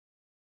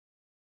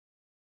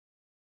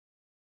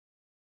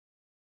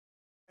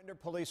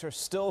Police are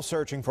still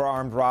searching for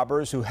armed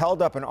robbers who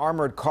held up an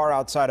armored car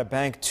outside a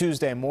bank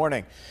Tuesday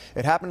morning.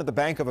 It happened at the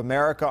Bank of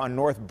America on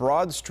North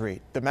Broad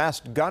Street. The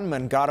masked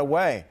gunman got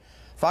away.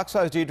 Fox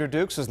 5's Deidre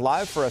Dukes is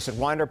live for us at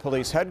Winder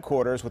Police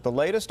Headquarters with the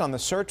latest on the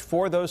search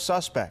for those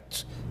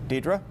suspects.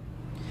 Deidre?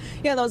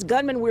 Yeah, those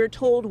gunmen, we're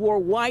told, wore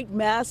white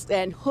masks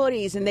and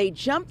hoodies, and they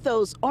jumped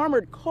those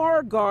armored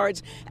car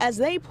guards as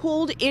they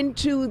pulled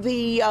into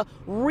the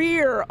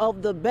rear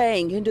of the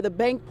bank, into the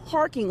bank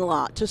parking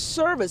lot to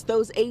service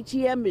those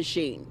ATM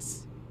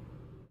machines.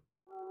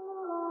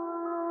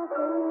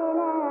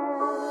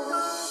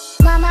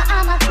 Mama,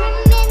 I'm a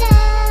criminal.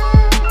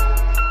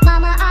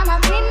 Mama, I'm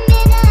a criminal.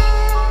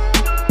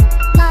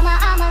 Mama,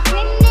 I'm a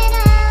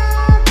criminal,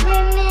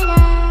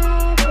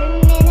 criminal,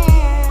 criminal.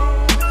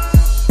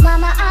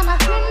 Mama, I'm a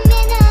criminal.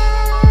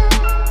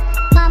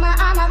 Mama,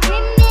 I'm a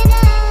criminal.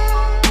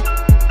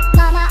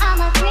 Mama,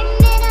 I'm a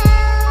criminal,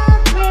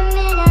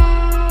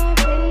 criminal,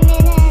 criminal.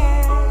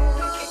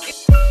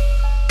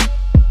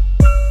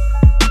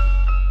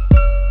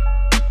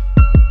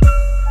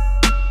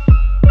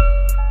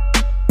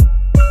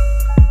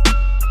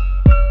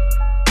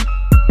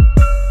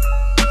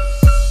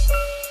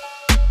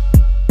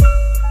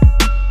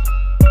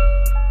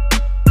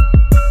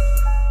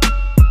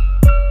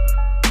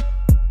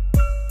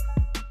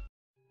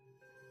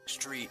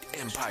 Street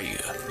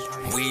Empire,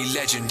 we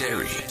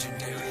legendary.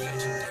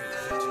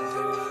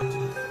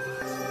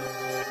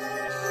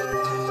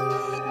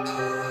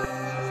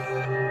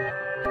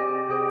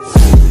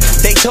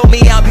 They told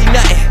me I'll be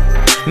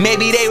nothing,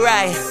 maybe they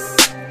right.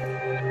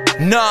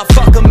 Nah,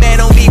 fuck 'em, man,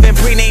 don't even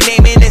bring their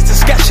name in this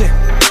discussion.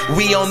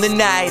 We on the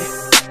night.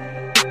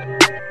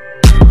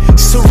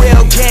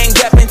 Surreal gang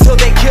rap until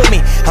they kill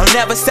me. I'll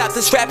never stop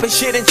this rapping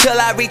shit until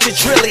I reach a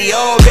trillion.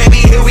 Oh baby,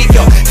 here we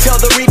go. Tell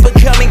the Reaper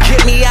come and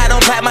get me. I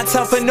don't bite my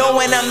tongue for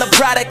knowing I'm the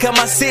product of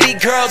my city.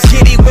 Girls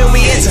giddy when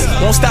we enter.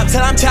 Won't stop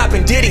till I'm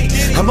topping Diddy.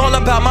 I'm all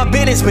about my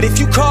business, but if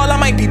you call I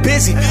might be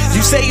busy.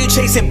 You say you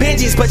chasing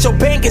Benjis, but your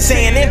bank is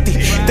saying empty.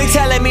 They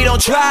telling me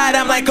don't try it,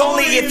 I'm like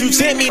only if you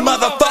tempt me,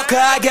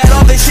 motherfucker. I got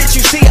all the shit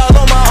you see all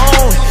on my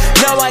own.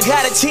 Now I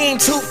got a team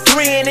 2,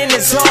 3 and in the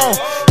zone.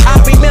 I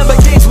remember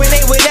days when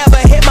they would never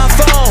hit my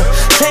phone,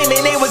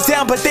 claiming they was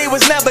down, but they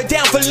was never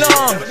down for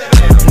long.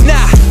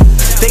 Nah,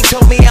 they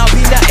told me I'll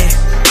be nothing,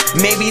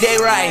 maybe they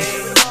right.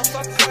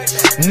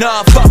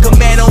 Nah, fuck 'em,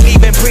 man, don't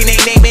even bring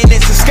their name in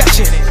this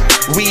discussion.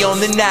 We on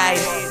the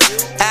night,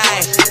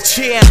 aye,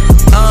 cheer,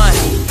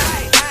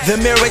 The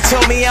mirror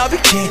told me I'll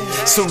be king.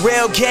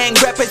 Surreal gang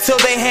rap until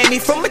they hang me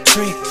from a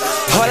tree.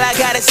 All I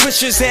got is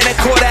swishers and a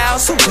quarter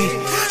ounce of weed.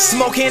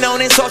 Smoking on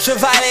this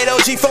ultraviolet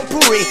OG from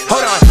Puri.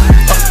 Hold on,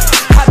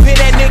 I've been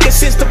that nigga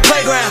since the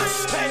playground.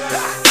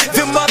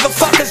 The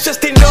motherfuckers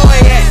just didn't know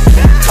it yet.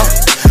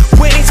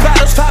 When these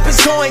bottles pop,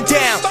 it's going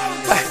down.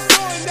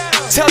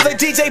 Tell the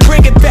DJ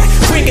bring it back,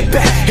 bring it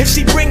back. If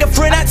she bring a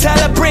friend, I tell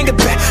her bring it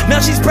back.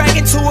 Now she's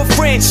bragging to a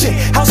friend, shit,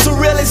 how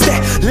surreal is that?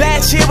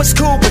 Last year was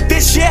cool, but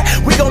this year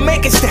we gon'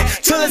 make it stack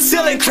till the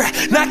ceiling crack,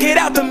 knock it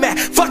out the mat,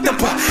 fuck the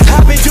part.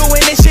 I've been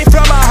doing this shit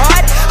from my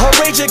heart. A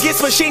rage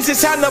against machines,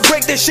 it's time to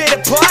break this shit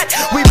apart.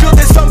 We built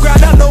this from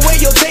ground up, no way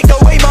you'll take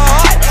away my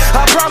heart.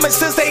 I promise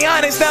to stay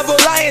honest, never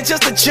lying,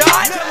 just a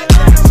chart.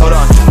 Hold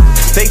on,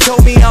 they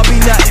told me I'll be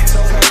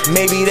nothing,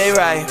 maybe they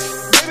right.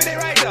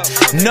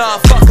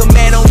 Nah, fuck 'em,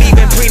 man, don't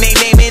even bring their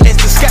name in this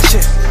discussion.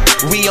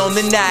 We on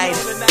the night.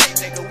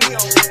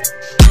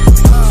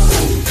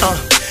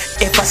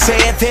 If I say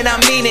it, then I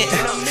mean it.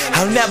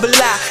 I'll never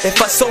lie, if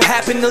I so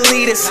happen to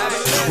lead us.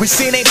 We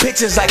seen they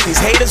pictures like these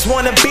haters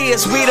wanna be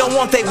us. We don't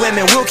want they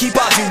women, we'll keep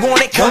ours. You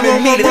want it, come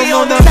and meet us. We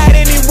on the night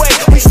anyway,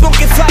 we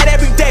smoking flight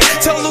every day.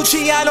 Tell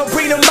Luciano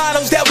bring the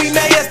models that we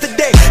met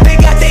yesterday. They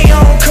got their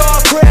own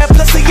car, crab,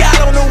 plus a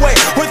yacht on the way.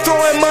 We're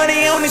throwing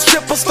money on this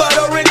triple spot.